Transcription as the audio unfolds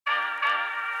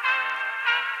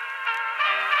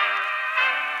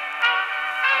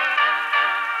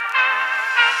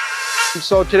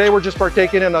So today we're just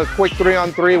partaking in a quick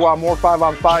 3-on-3 while more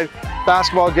 5-on-5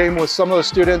 basketball game with some of the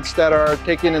students that are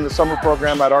taking in the summer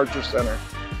program at Archer Center.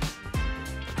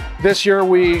 This year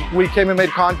we came and made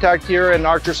contact here, and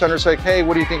Archer Center said, hey,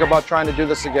 what do you think about trying to do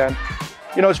this again?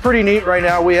 You know, it's pretty neat right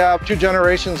now. We have 2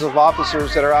 generations of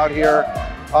officers that are out here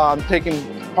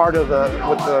taking part of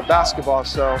with the basketball.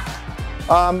 So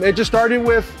it just started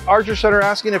with Archer Center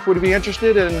asking if we'd be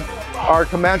interested, and our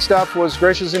command staff was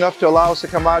gracious enough to allow us to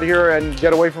come out here and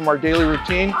get away from our daily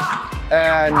routine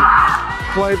and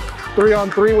play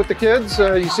 3-on-3 with the kids.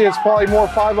 You see it's probably more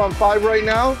 5-on-5 right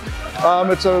now.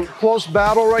 It's a close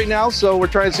battle right now, so we're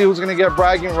trying to see who's going to get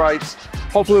bragging rights.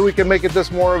 Hopefully we can make it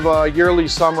this more of a yearly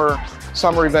summer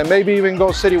event, maybe even go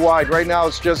citywide. Right now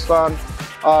it's just on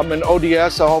an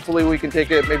ODS, so hopefully we can take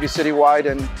it maybe citywide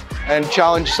and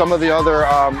challenge some of the other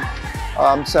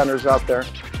centers out there.